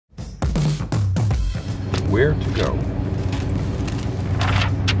where to go.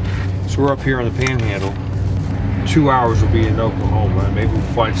 So we're up here on the Panhandle. 2 hours will be in Oklahoma, and maybe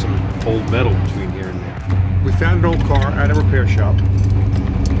we'll find some old metal between here and there. We found an old car at a repair shop,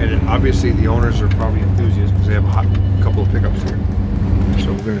 and obviously the owners are probably enthusiasts because they have a couple of pickups here.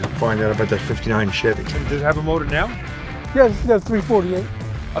 So we're going to find out about that 59 Chevy. Does it have a motor now? Yeah, it's got a 348.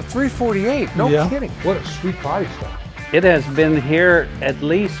 A 348? No kidding. What a sweet body style. It has been here at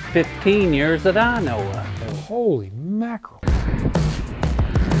least 15 years that I know of. Holy mackerel.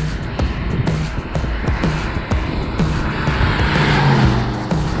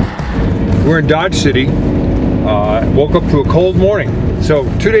 We're in Dodge City. Woke up to a cold morning. So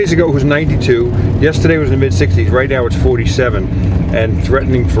 2 days ago it was 92. Yesterday was in the mid 60s. Right now it's 47 and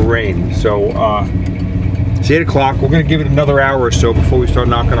threatening for rain. So it's 8 o'clock. We're going to give it another hour or so before we start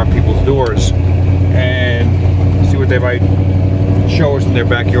knocking on people's doors and see what they might show us in their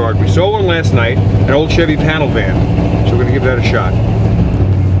backyard. We saw one last night, an old Chevy panel van. So we're going to give that a shot.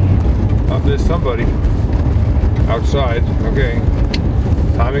 There's somebody outside. Okay.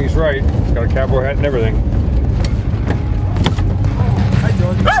 Timing is right. It's got a cowboy hat and everything. Hi,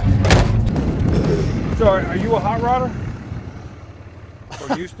 George. So, are you a hot rodder?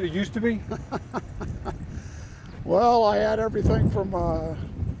 Or used to be? Well, I had everything from a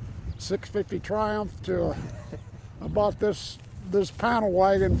 650 Triumph to I bought this panel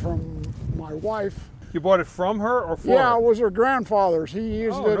wagon from my wife. You bought it from her or for her? Yeah, it was her grandfather's. He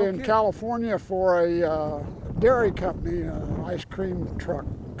used it in kidding. California for a dairy company, an ice cream truck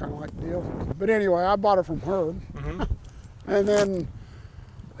kind of like deal. But anyway, I bought it from her. Mm-hmm. And then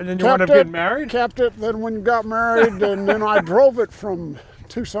you wound up getting married? Kept it, then when we got married, and then I drove it from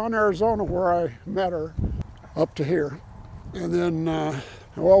Tucson, Arizona, where I met her, up to here. And then,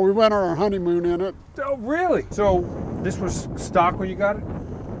 well, we went on our honeymoon in it. Oh, really? So this was stock when you got it?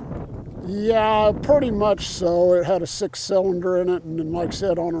 Yeah, pretty much so. It had a 6-cylinder in it, and then, like I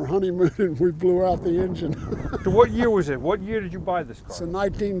said, on our honeymoon, we blew out the engine. So what year was it? What year did you buy this car? It's a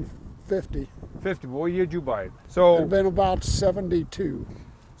 1950. 50. What year did you buy it? So It'd been about 72.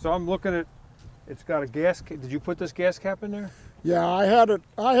 So I'm looking at, it's got a gas cap. Did you put this gas cap in there? Yeah, I had it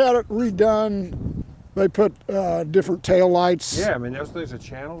redone. They put different tail lights. Yeah, I mean, there's a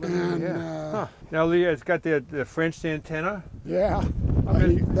channel there. And, yeah. Now, Leah, it's got the French antenna. Yeah,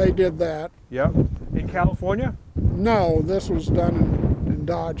 they did that. Yep. In California? No, this was done in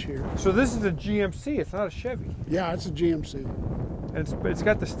Dodge here. So this is a GMC. It's not a Chevy. Yeah, it's a GMC. And it's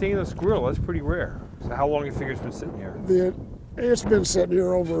got the stainless grille. That's pretty rare. So how long do you figure it's been sitting here? It's been sitting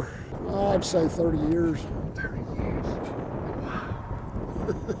here over, I'd say 30 years. 30 years. Wow.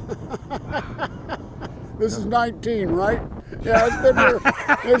 This is 19, right? Yeah, it's been here.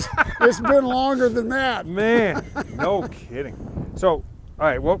 It's been longer than that. Man, no kidding. So, all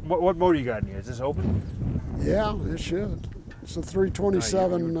right, what motor you got in here? Is this open? Yeah, it should. It's a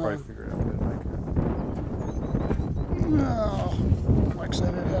 327. No, probably figure it out then, No, like I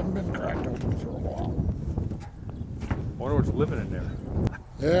said, it hadn't been cracked open for a while. I wonder what's living in there.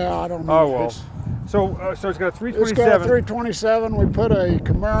 Yeah, I don't know. Oh well. So it's got a 327. It's got a 327. We put a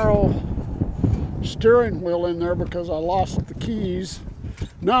Camaro steering wheel in there because I lost the keys.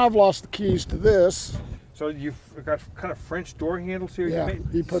 Now I've lost the keys to this. So you've got kind of French door handles here. Yeah,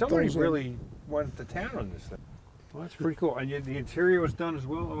 you put somebody those in. really went to town on this thing. Well, that's pretty cool. And the interior was done as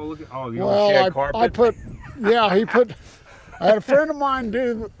well. Oh, look at the old shag carpet. I had a friend of mine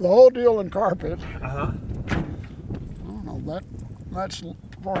do the whole deal in carpet. Uh-huh. I don't know, that's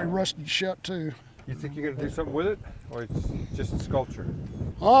probably rusted shut too. You think you're gonna do something with it, or it's just a sculpture?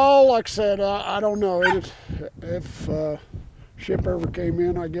 Oh, like I said, I don't know. If ship ever came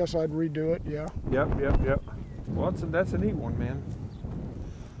in, I guess I'd redo it. Yeah. Yep. Well, that's a neat one, man.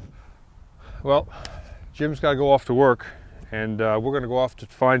 Well, Jim's got to go off to work, and we're going to go off to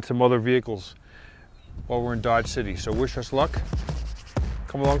find some other vehicles while we're in Dodge City. So wish us luck.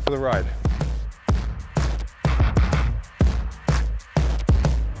 Come along for the ride.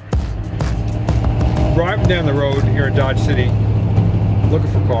 Driving down the road here in Dodge City,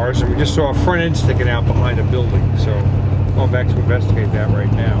 looking for cars, and we just saw a front end sticking out behind a building. So going back to investigate that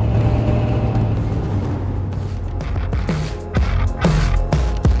right now.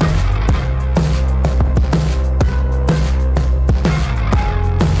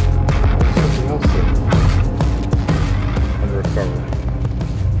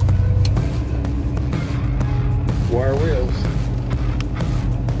 Wire wheels.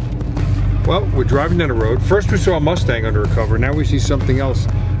 Well, we're driving down the road. First we saw a Mustang under a cover. Now we see something else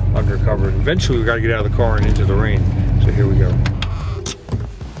under cover. Eventually we got to get out of the car and into the rain. So here we go.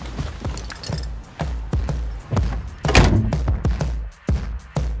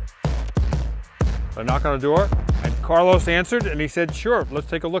 I knock on the door, and Carlos answered, and he said, sure, let's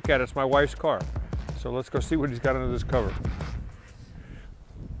take a look at it. It's my wife's car. So let's go see what he's got under this cover.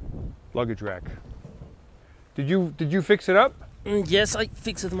 Luggage rack. Did you fix it up? Yes, I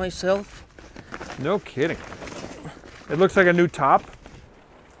fixed it myself. No kidding. It looks like a new top.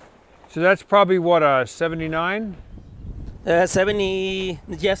 So that's probably what, a 79? 70,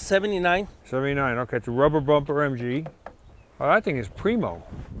 yes, 79. 79, okay, it's a rubber bumper MG. Oh, that thing is primo.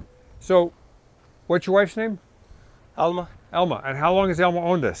 So, what's your wife's name? Alma. Elma. And how long has Elma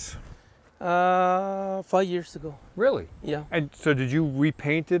owned this? 5 years ago. Really? Yeah. And so did you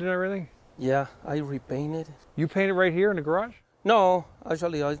repaint it and everything? Yeah, I repainted. You painted right here in the garage? No,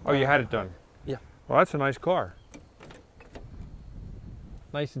 actually Oh, you had it done? Yeah. Well, that's a nice car.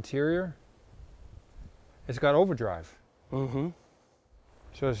 Nice interior. It's got overdrive. Mm-hmm.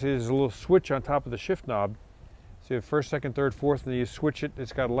 So see, there's a little switch on top of the shift knob. See, the first, second, third, fourth, and then you switch it,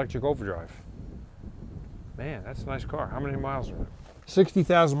 it's got electric overdrive. Man, that's a nice car. How many miles are it?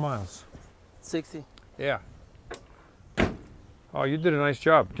 60,000 miles. 60. Yeah. Oh, you did a nice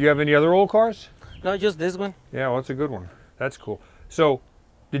job. Do you have any other old cars? No, just this one. Yeah, well, that's a good one. That's cool. So,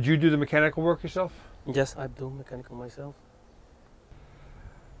 did you do the mechanical work yourself? Yes, I do mechanical myself.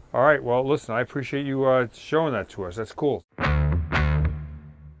 All right, well, listen, I appreciate you showing that to us. That's cool.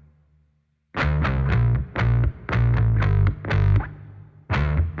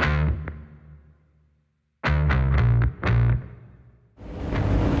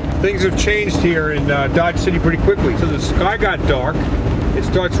 Things have changed here in Dodge City pretty quickly. So the sky got dark, it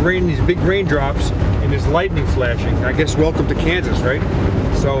starts raining these big raindrops, and there's lightning flashing. I guess welcome to Kansas, right?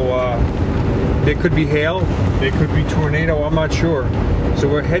 So there could be hail, there could be tornado, I'm not sure. So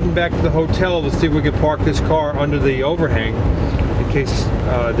we're heading back to the hotel to see if we can park this car under the overhang in case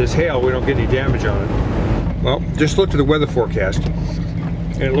there's hail, we don't get any damage on it. Well, just looked at the weather forecast,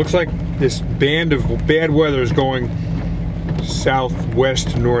 and it looks like this band of bad weather is going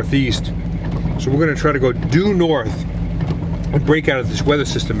southwest northeast. So we're going to try to go due north and break out of this weather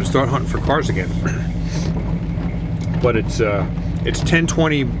system and start hunting for cars again. But it's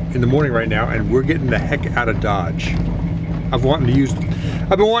 10:20 in the morning right now, and we're getting the heck out of Dodge. I've been wanting to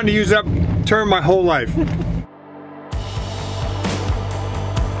use that term my whole life.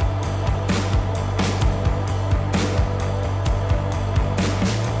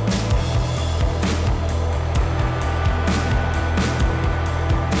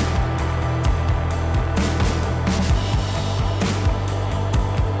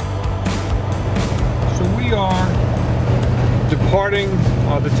 Departing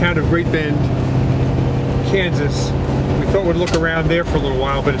the town of Great Bend, Kansas. We thought we'd look around there for a little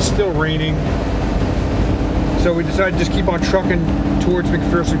while, but it's still raining. So we decided to just keep on trucking towards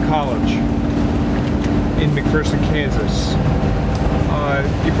McPherson College in McPherson, Kansas.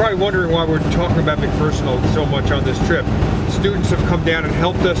 You're probably wondering why we're talking about McPherson so much on this trip. Students have come down and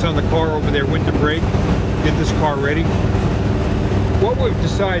helped us on the car over their winter break, get this car ready. What we've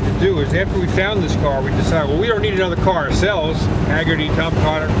decided to do is, after we found this car, we decided, well, we don't need another car ourselves, Hagerty, Tom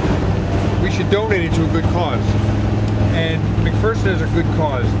Carter. We should donate it to a good cause. And McPherson is a good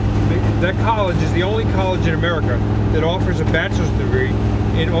cause. That college is the only college in America that offers a bachelor's degree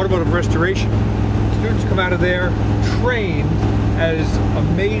in automotive restoration. Students come out of there trained as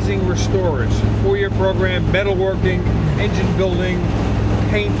amazing restorers. 4-year program, metalworking, engine building,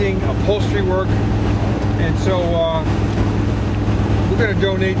 painting, upholstery work. And so, we're going to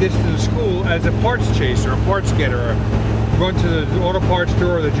donate this to the school as a parts chaser, a parts getter, run to the auto parts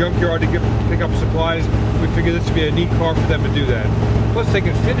store or the junkyard to pick up supplies. We figure this would be a neat car for them to do that. Plus they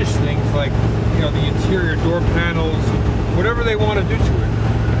can finish things like, you know, the interior door panels, whatever they want to do to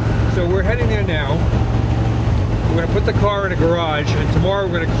it. So we're heading there now. We're going to put the car in a garage, and tomorrow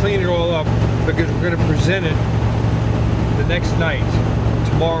we're going to clean it all up because we're going to present it the next night.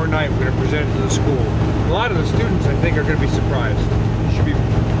 Tomorrow night we're going to present it to the school. A lot of the students, I think, are going to be surprised. It should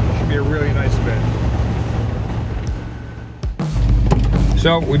be a really nice event.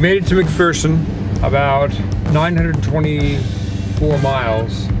 So we made it to McPherson, about 924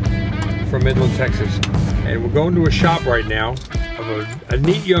 miles from Midland, Texas. And we're going to a shop right now of a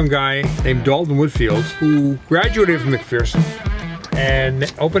neat young guy named Dalton Woodfield, who graduated from McPherson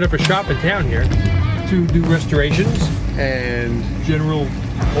and opened up a shop in town here to do restorations and general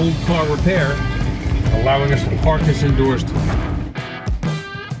old car repair, allowing us to park this indoors today.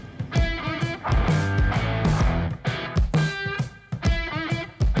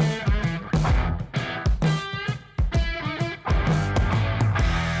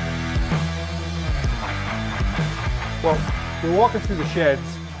 Well, we're walking through the sheds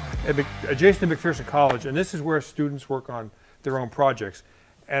adjacent to McPherson College, and this is where students work on their own projects.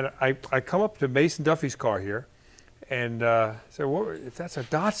 And I come up to Mason Duffy's car here, and said, well, if that's a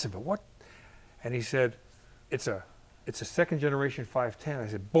Datsun, but what? And he said, it's a second generation 510. I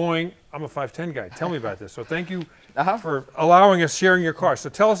said, boing, I'm a 510 guy. Tell me about this. So thank you for allowing us sharing your car. So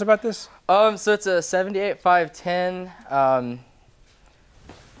tell us about this. So it's a 78 510,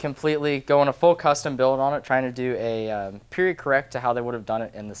 completely going a full custom build on it, trying to do a period correct to how they would have done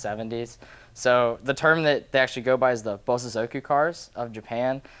it in the 70s. So the term that they actually go by is the Bosozoku cars of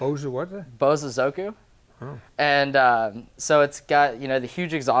Japan. Bosozoku. Oh. And so it's got, you know, the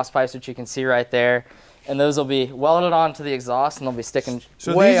huge exhaust pipes, which you can see right there. And those will be welded onto the exhaust, and they'll be sticking way up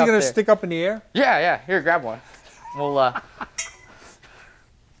there. So these are going to stick up in the air? Yeah, yeah. Here, grab one. We'll,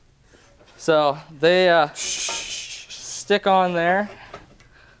 so they stick on there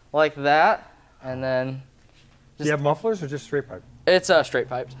like that, and then... Do you have mufflers or just straight pipe? It's straight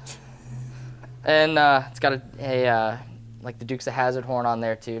piped. And it's got a like the Dukes of Hazzard horn on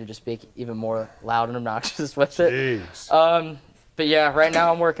there too, to just be even more loud and obnoxious with it. Jeez. But yeah, right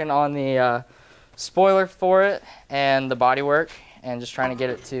now I'm working on the spoiler for it and the bodywork, and just trying to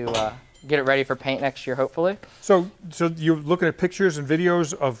get it to get it ready for paint next year, hopefully. So you're looking at pictures and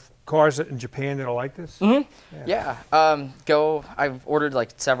videos of cars in Japan that are like this? Mm-hmm. Yeah. I've ordered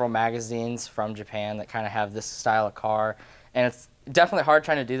like several magazines from Japan that kind of have this style of car, and it's definitely hard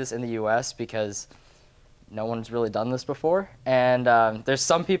trying to do this in the U.S. because no one's really done this before. And there's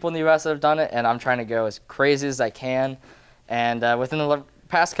some people in the U.S. that have done it, and I'm trying to go as crazy as I can. And within the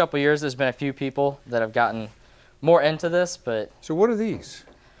past couple of years, there's been a few people that have gotten more into this. But so what are these?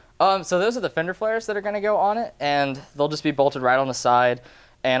 So those are the fender flares that are going to go on it, and they'll just be bolted right on the side.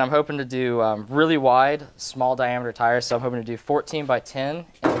 And I'm hoping to do really wide, small diameter tires. So I'm hoping to do 14 by 10 in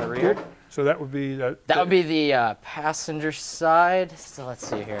the rear. So that would be that would be the passenger side. So let's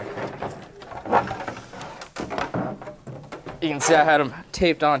see here. You can see I had them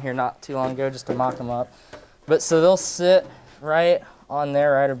taped on here not too long ago just to mock them up. But so they'll sit right on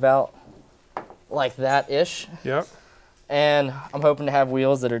there, right about like that-ish. Yep. And I'm hoping to have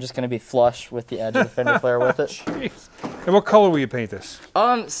wheels that are just going to be flush with the edge of the fender flare with it. Jeez. And what color will you paint this?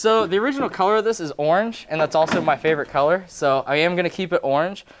 So the original color of this is orange, and that's also my favorite color. So I am going to keep it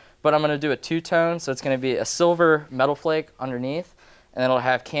orange, but I'm going to do a two-tone. So it's going to be a silver metal flake underneath, and then it'll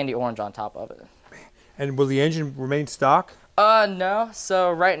have candy orange on top of it. And will the engine remain stock? No.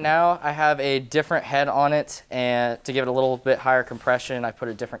 So right now I have a different head on it, and to give it a little bit higher compression, I put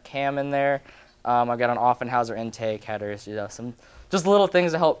a different cam in there. I've got an Offenhauser intake headers, you know, some just little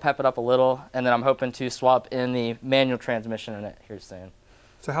things to help pep it up a little, and then I'm hoping to swap in the manual transmission in it here soon.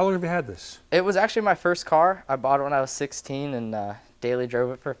 So how long have you had this? It was actually my first car. I bought it when I was 16 and daily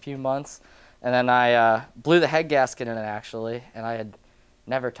drove it for a few months, and then I blew the head gasket in it actually, and I had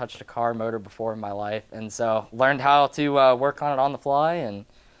never touched a car motor before in my life, and so learned how to work on it on the fly, and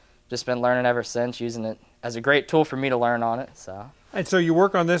just been learning ever since, using it as a great tool for me to learn on it. So. And so you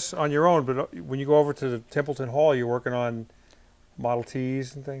work on this on your own, but when you go over to the Templeton Hall, you're working on Model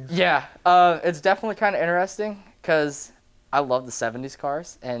Ts and things? Yeah, it's definitely kind of interesting because I love the 70s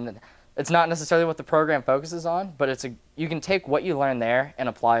cars, and it's not necessarily what the program focuses on, but you can take what you learn there and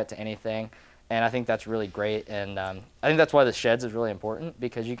apply it to anything, and I think that's really great. And I think that's why the sheds is really important,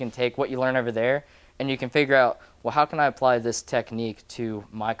 because you can take what you learn over there and you can figure out, well, how can I apply this technique to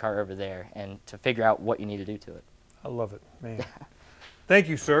my car over there, and to figure out what you need to do to it. I love it, man. Thank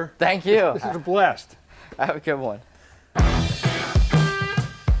you, sir. Thank you. This is a blast. Have a good one.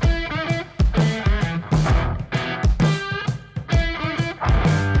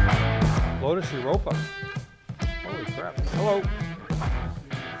 Lotus Europa. Holy crap. Hello.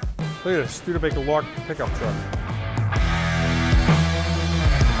 Look at this Studebaker Lark pickup truck.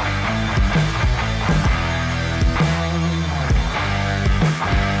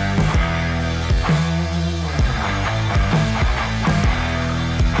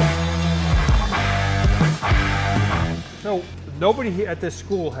 So nobody at this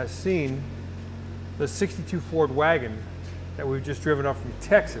school has seen the 62 Ford wagon that we've just driven up from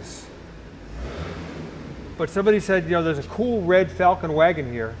Texas. But somebody said, you know, there's a cool red Falcon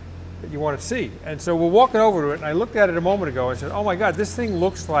wagon here that you want to see. And so we're walking over to it, and I looked at it a moment ago and said, oh my God, this thing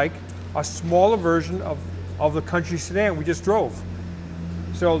looks like a smaller version of the country sedan we just drove.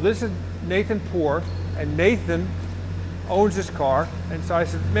 So this is Nathan Poor, and Nathan owns this car. And so I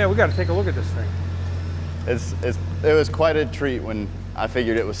said, man, we got to take a look at this thing. It was quite a treat when I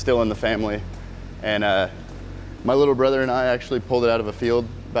figured it was still in the family. And my little brother and I actually pulled it out of a field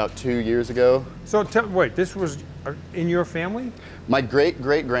about 2 years ago. So wait, this was in your family? My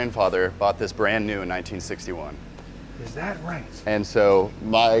great-great-grandfather bought this brand new in 1961. Is that right? And so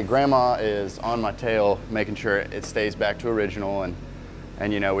my grandma is on my tail making sure it stays back to original,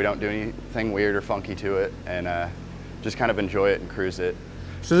 and you know, we don't do anything weird or funky to it, and just kind of enjoy it and cruise it.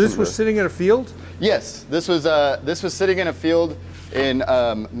 So this was sitting in a field? Yes, this was sitting in a field in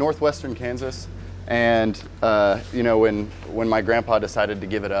northwestern Kansas, and you know, when my grandpa decided to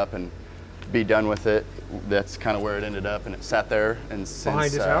give it up and be done with it, that's kind of where it ended up, and it sat there. And since,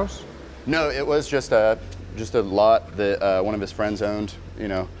 behind his house? No, it was just a lot that one of his friends owned. You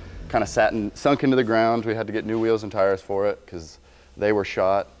know, kind of sunk into the ground. We had to get new wheels and tires for it because they were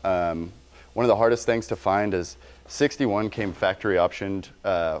shot. One of the hardest things to find is 61 came factory optioned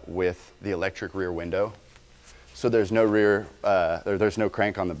with the electric rear window. So there's no rear, there's no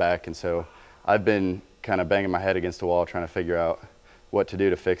crank on the back. And so I've been kind of banging my head against the wall trying to figure out what to do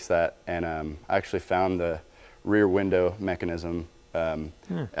to fix that. And I actually found the rear window mechanism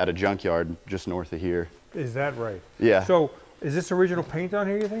at a junkyard just north of here. Is that right? Yeah. So is this original paint on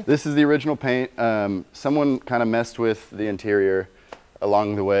here, you think? This is the original paint. Someone kind of messed with the interior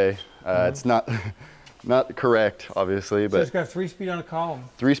along the way. It's not correct, obviously, but so it's got 3-speed on the column.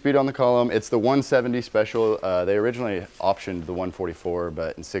 3-speed on the columm. It's the 170 special. They originally optioned the 144,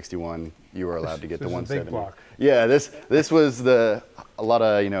 but in 61 you were allowed to get the 170. Big block. Yeah, this was a lot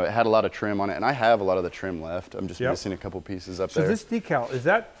of, you know, it had a lot of trim on it, and I have a lot of the trim left. I'm just missing a couple pieces up there. So this decal, is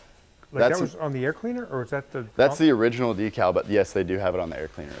that like that was on the air cleaner, or is that the? That's the original decal, but yes, they do have it on the air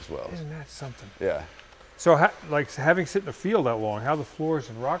cleaner as well. Isn't that something? Yeah. So like having sit in the field that long, how are the floors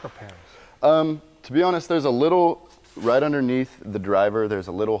and rocker panels? To be honest, there's a little, right underneath the driver, there's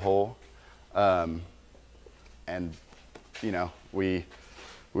a little hole. And, you know, we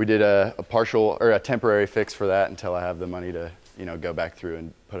did a partial, or a temporary fix for that until I have the money to, you know, go back through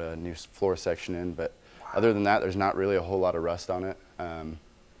and put a new floor section in. But other than that, there's not really a whole lot of rust on it.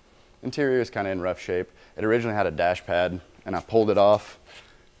 Interior is kind of in rough shape. It originally had a dash pad, and I pulled it off,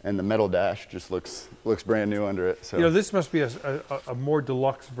 and the metal dash just looks brand new under it. So, you know, this must be a more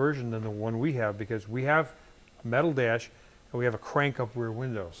deluxe version than the one we have, because we have a metal dash and we have a crank up rear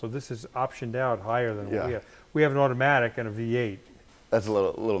window. So this is optioned out higher than what we have. We have an automatic and a V8. That's a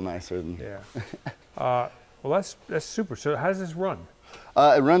little nicer than. Yeah. Well, that's super. So how does this run?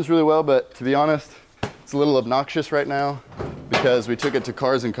 It runs really well, but to be honest, it's a little obnoxious right now because we took it to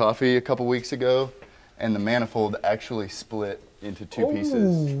Cars and Coffee a couple weeks ago, and the manifold actually split into two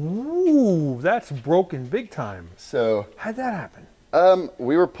pieces. Ooh, that's broken big time. So how'd that happen?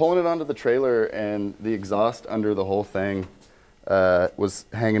 We were pulling it onto the trailer, and the exhaust under the whole thing was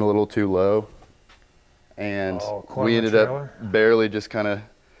hanging a little too low, and we ended up barely just kind of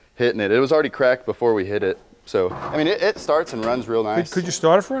hitting it. It was already cracked before we hit it. So I mean, it starts and runs real nice. Could you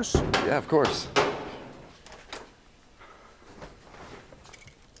start it for us? Yeah, of course.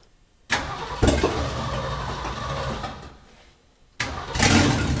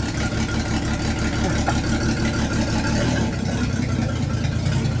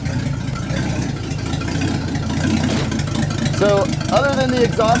 So other than the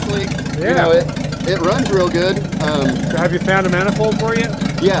exhaust leak, you know, it runs real good. Have you found a manifold for it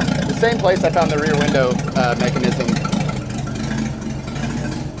yet? Yeah, the same place I found the rear window mechanism.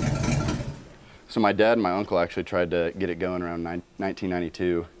 So my dad and my uncle actually tried to get it going around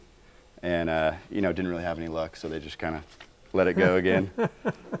 1992, and you know, didn't really have any luck, so they just kind of let it go again.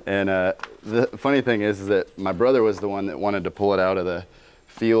 And the funny thing is that my brother was the one that wanted to pull it out of the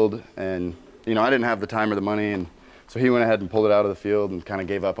field, and you know, I didn't have the time or the money, and so he went ahead and pulled it out of the field and kind of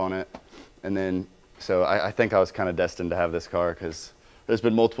gave up on it. And then, so I think I was kind of destined to have this car, because there's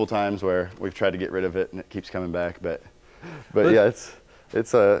been multiple times where we've tried to get rid of it and it keeps coming back. But yeah,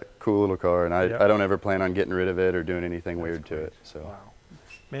 it's a cool little car, and I don't ever plan on getting rid of it or doing anything weird to it. So. Wow.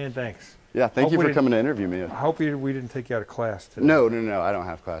 Man, thanks. Yeah, thank you for coming to interview me. I hope we didn't take you out of class today. No, I don't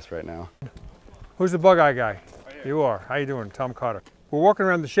have class right now. Who's the bug-eye guy? You are. How you doing? Tom Carter. We're walking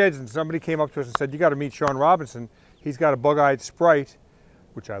around the sheds, and somebody came up to us and said, you got to meet Sean Robinson. He's got a bug-eyed Sprite,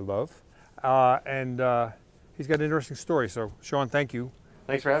 which I love, and he's got an interesting story. So, Sean, thank you.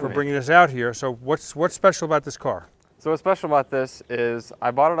 Thanks for having me. Bringing us out here. So, what's special about this car? So, what's special about this is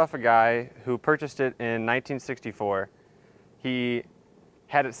I bought it off a guy who purchased it in 1964. He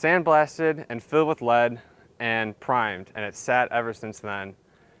had it sandblasted and filled with lead and primed, and it sat ever since then.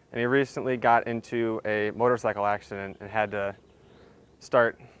 And he recently got into a motorcycle accident and had to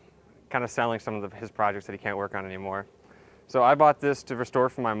start kind of selling some of his projects that he can't work on anymore. So I bought this to restore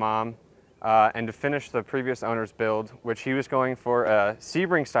for my mom and to finish the previous owner's build, which he was going for a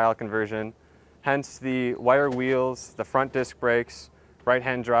Sebring style conversion, hence the wire wheels, the front disc brakes,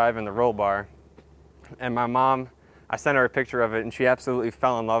 right-hand drive, and the roll bar. And my mom, I sent her a picture of it, and she absolutely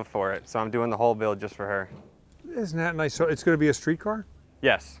fell in love for it. So I'm doing the whole build just for her. Isn't that nice? So it's going to be a street car?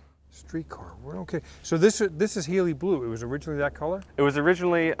 Yes. Streetcar. Okay. So this is Healy blue. It was originally that color? It was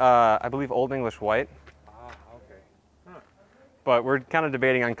originally, I believe, Old English white. Ah, okay. Huh. But we're kind of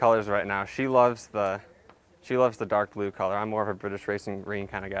debating on colors right now. She loves the dark blue color. I'm more of a British racing green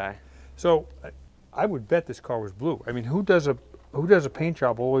kind of guy. So I would bet this car was blue. I mean, who does a paint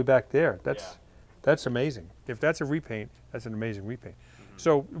job all the way back there? That's amazing. If that's a repaint, that's an amazing repaint.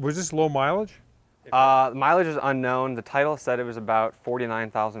 So was this low mileage? The mileage is unknown. The title said it was about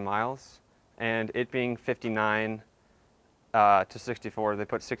 49,000 miles, and it being 59 to 64, they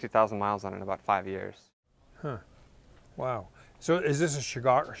put 60,000 miles on it in about 5 years. Huh. Wow. So is this a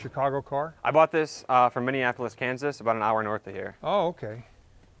Chicago car? I bought this from Minneapolis, Kansas, about an hour north of here. Oh, okay.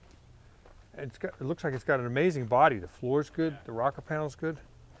 It looks like it's got an amazing body. The floor's good, the rocker panel's good.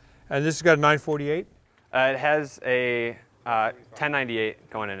 And this has got a 948? It has a 1098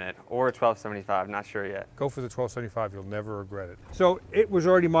 going in it, or a 1275, not sure yet. Go for the 1275, you'll never regret it. So it was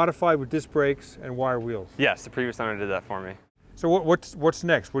already modified with disc brakes and wire wheels? Yes, the previous owner did that for me. So what's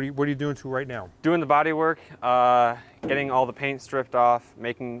next? What are you doing to right now? Doing the body work, getting all the paint stripped off,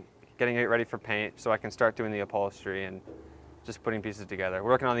 getting it ready for paint so I can start doing the upholstery and just putting pieces together.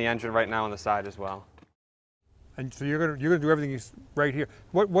 We're working on the engine right now on the side as well. And so you're gonna do everything right here.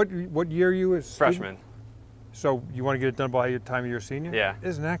 What year are you a student? Freshman. So you want to get it done by the time you're a senior? Yeah.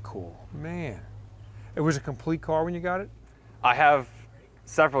 Isn't that cool? Man. It was a complete car when you got it? I have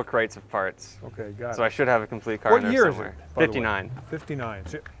several crates of parts. Okay, got it. So I should have a complete car in there somewhere. What year is it? 59. 59.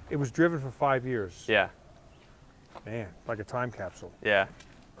 So it was driven for 5 years. Yeah. Man, like a time capsule. Yeah.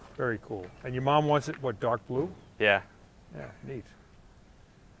 Very cool. And your mom wants it, what, dark blue? Yeah. Yeah, neat.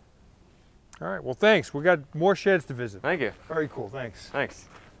 All right, well, thanks. We got more sheds to visit. Thank you. Very cool, thanks. Thanks.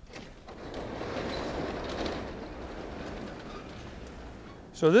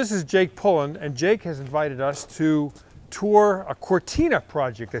 So this is Jake Pullen, and Jake has invited us to tour a Cortina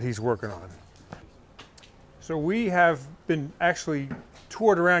project that he's working on. So we have been actually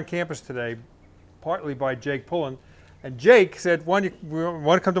toured around campus today, partly by Jake Pullen, and Jake said, "Want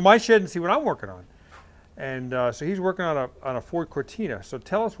to come to my shed and see what I'm working on?" And so he's working on a Ford Cortina. So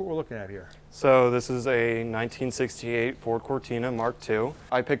tell us what we're looking at here. So this is a 1968 Ford Cortina Mark II.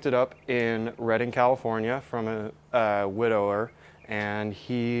 I picked it up in Redding, California from a widower, and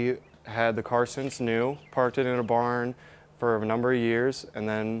he had the car since new, parked it in a barn for a number of years, and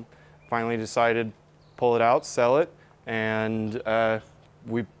then finally decided pull it out, sell it, and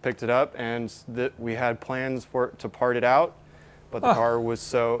we picked it up, and we had plans to part it out, but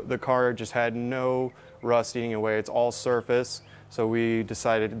the car just had no rust eating away. It's all surface, so we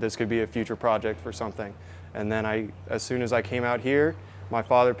decided this could be a future project for something. And then as soon as I came out here, my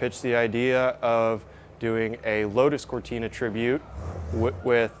father pitched the idea of doing a Lotus Cortina tribute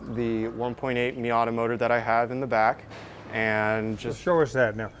with the 1.8 Miata motor that I have in the back, and just show us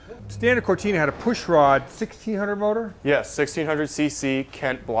that now. Standard Cortina had a pushrod 1600 motor? Yes, 1600 cc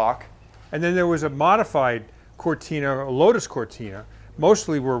Kent block. And then there was a modified Cortina, a Lotus Cortina.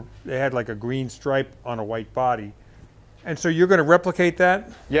 Mostly they had like a green stripe on a white body. And so you're going to replicate that?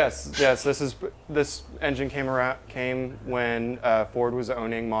 Yes. This engine came when Ford was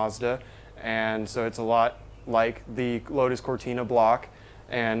owning Mazda, and so it's a lot like the Lotus Cortina block,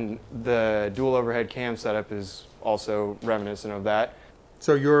 and the dual overhead cam setup is also reminiscent of that.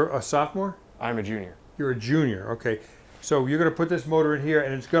 So you're a sophomore? I'm a junior. You're a junior, okay. So you're going to put this motor in here,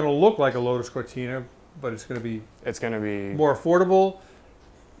 and it's going to look like a Lotus Cortina, but it's going to be more affordable,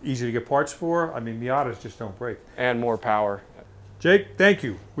 easy to get parts for. I mean, Miatas just don't break. And more power. Jake, thank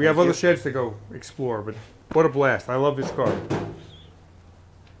you. We have other sheds to go explore, but what a blast. I love this car.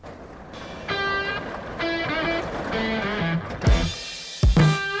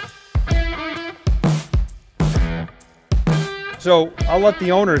 So I'll let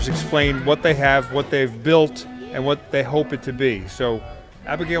the owners explain what they have, what they've built, and what they hope it to be. So,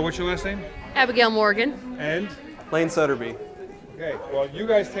 Abigail, what's your last name? Abigail Morgan. And? Lane Sutterby. Okay, well, you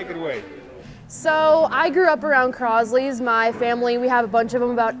guys take it away. So I grew up around Crosley's. My family, we have a bunch of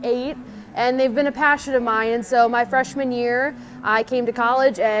them, about 8, and they've been a passion of mine. And so my freshman year, I came to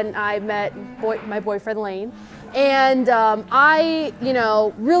college and I met my boyfriend Lane. And I,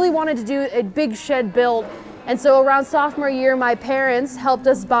 really wanted to do a big shed build. And so around sophomore year, my parents helped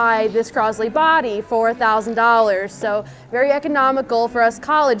us buy this Crosley body for $1,000. So very economical for us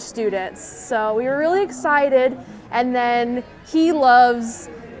college students. So we were really excited. And then he loves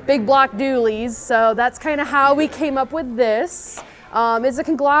big block dualies. So that's kind of how we came up with this. It's a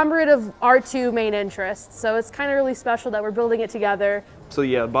conglomerate of our 2 main interests. So it's kind of really special that we're building it together. So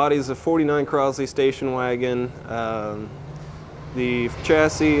yeah, body's a 49 Crosley station wagon. The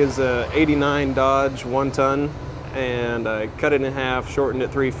chassis is a 89 Dodge 1-ton, and I cut it in half, shortened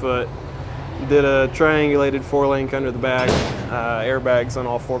it 3 foot, did a triangulated 4-link under the back, airbags on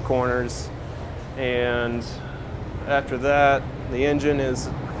all 4 corners, and after that, the engine is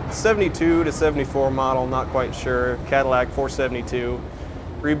 72 to 74 model, not quite sure, Cadillac 472.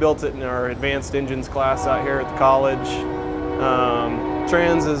 Rebuilt it in our advanced engines class out here at the college.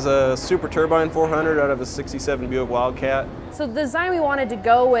 Trans is a Super Turbine 400 out of a 67 Buick Wildcat. So the design we wanted to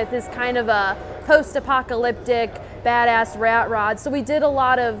go with is kind of a post-apocalyptic, badass rat rod. So we did a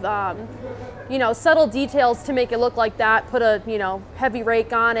lot of, you know, subtle details to make it look like that. Put a, you know, heavy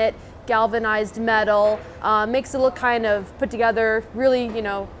rake on it, galvanized metal, makes it look kind of put together, really, you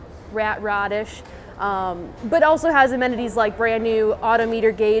know, rat rod-ish. But also has amenities like brand new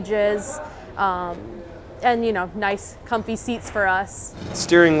autometer gauges, and you know, nice comfy seats for us.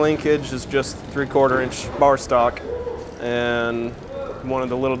 Steering linkage is just 3/4 inch bar stock, and one of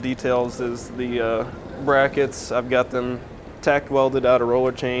the little details is the brackets. I've got them tack welded out of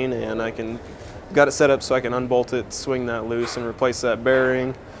roller chain, and got it set up so I can unbolt it, swing that loose, and replace that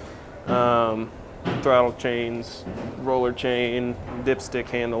bearing. Throttle chains, roller chain, dipstick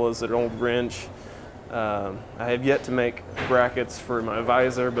handle is an old wrench. I have yet to make brackets for my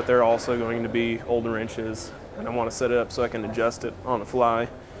visor, but they're also going to be old wrenches, and I want to set it up so I can adjust it on the fly.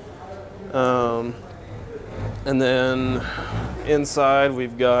 And then inside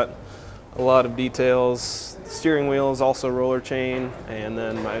we've got a lot of details. The steering wheel is also roller chain, and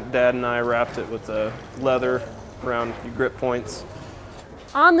then my dad and I wrapped it with leather around your grip points.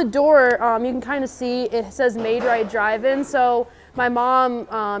 On the door, you can kind of see it says Made Right Drive-In. So my mom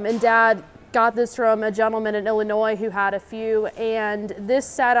and dad got this from a gentleman in Illinois who had a few, and this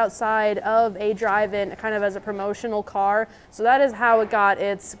sat outside of a drive-in kind of as a promotional car. So that is how it got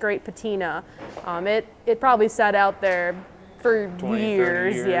its great patina. It probably sat out there for 20,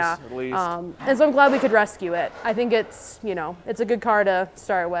 years, 30 years, yeah. at least. And so I'm glad we could rescue it. I think it's, you know, it's a good car to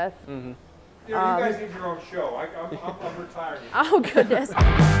start with. Mm-hmm. You know, you guys need your own show. I'm retiring. Oh, goodness.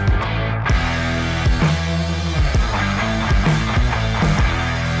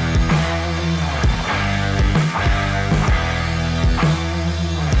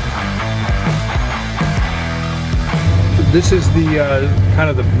 This is the kind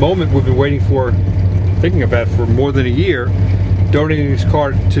of the moment we've been waiting for, thinking about for more than a year, donating this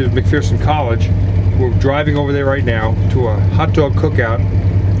car to McPherson College. We're driving over there right now to a hot dog cookout.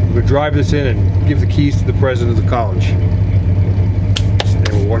 We'll drive this in and give the keys to the president of the college. And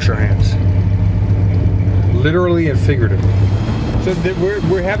we'll wash our hands. Literally and figuratively. So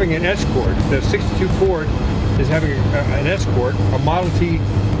we're having an escort. The 62 Ford is having an escort, a Model T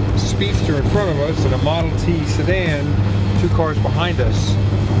Speedster in front of us and a Model T sedan, 2 cars behind us.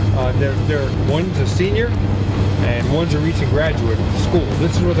 One's a senior and one's a recent graduate of school.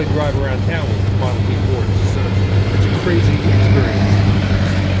 This is what they drive around town with, Model T Fords. So it's a crazy experience.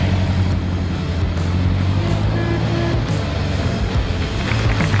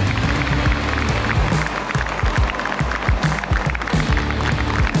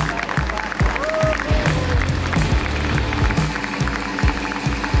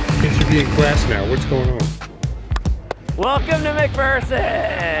 In class now. What's going on? Welcome to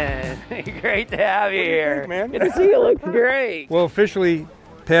McPherson. Great to have you here, man. Good to see you. Looks great. Well, officially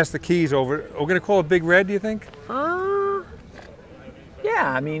passed the keys over. We're going to call it Big Red, do you think? Yeah,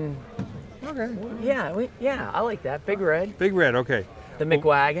 I mean, okay. Yeah, I like that. Big Red. Big Red, okay. The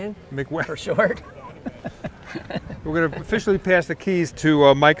McWagon. McWagon. For short. We're going to officially pass the keys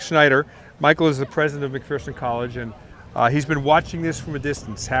to Mike Schneider. Michael is the president of McPherson College, and he's been watching this from a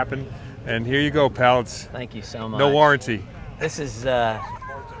distance happen, and here you go, pal. Thank you so much. No warranty. This is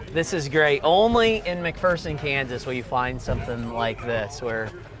great. Only in McPherson, Kansas will you find something like this,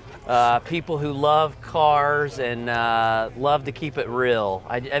 where people who love cars and love to keep it real.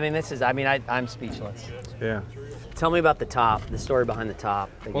 I'm speechless. Yeah. Tell me about the top, the story behind the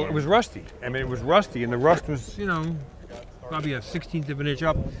top. Again. Well, it was rusty. I mean, it was rusty, and the rust was, you know, probably a 1/16 of an inch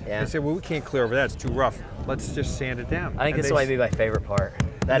up. Yeah. They said, well, we can't clear over that, it's too rough. Let's just sand it down. I think this might be my favorite part.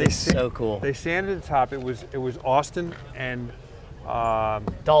 That is so cool. They sanded the top. It was Austin and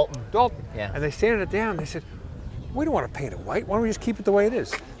Dalton. Yeah. And they sanded it down. They said, we don't want to paint it white. Why don't we just keep it the way it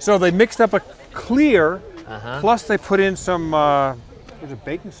is? So they mixed up a clear, plus they put in some, was it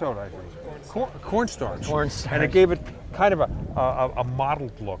baking soda, I think? Cornstarch. Cornstarch. And it gave it kind of a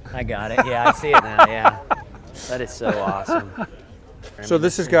mottled look. I got it. Yeah, I see it now. Yeah. That is so awesome. So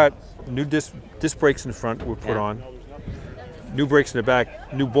this has got new disc brakes in the front were put on, new brakes in the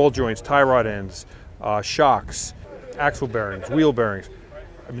back, new ball joints, tie rod ends, shocks, axle bearings, wheel bearings.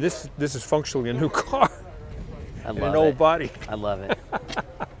 I mean, this is functionally a new car. I love an old body. I love it.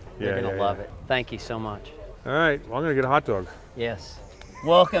 You're gonna love it. Thank you so much. All right, well, I'm gonna get a hot dog. Yes.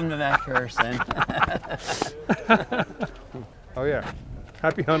 Welcome to McPherson. Oh yeah,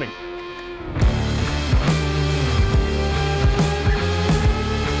 happy hunting.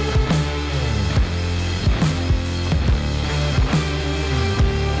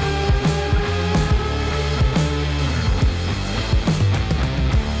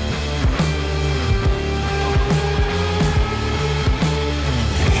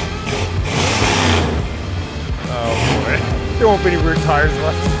 Oh boy, there won't be any rear tires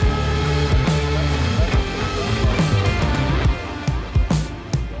left.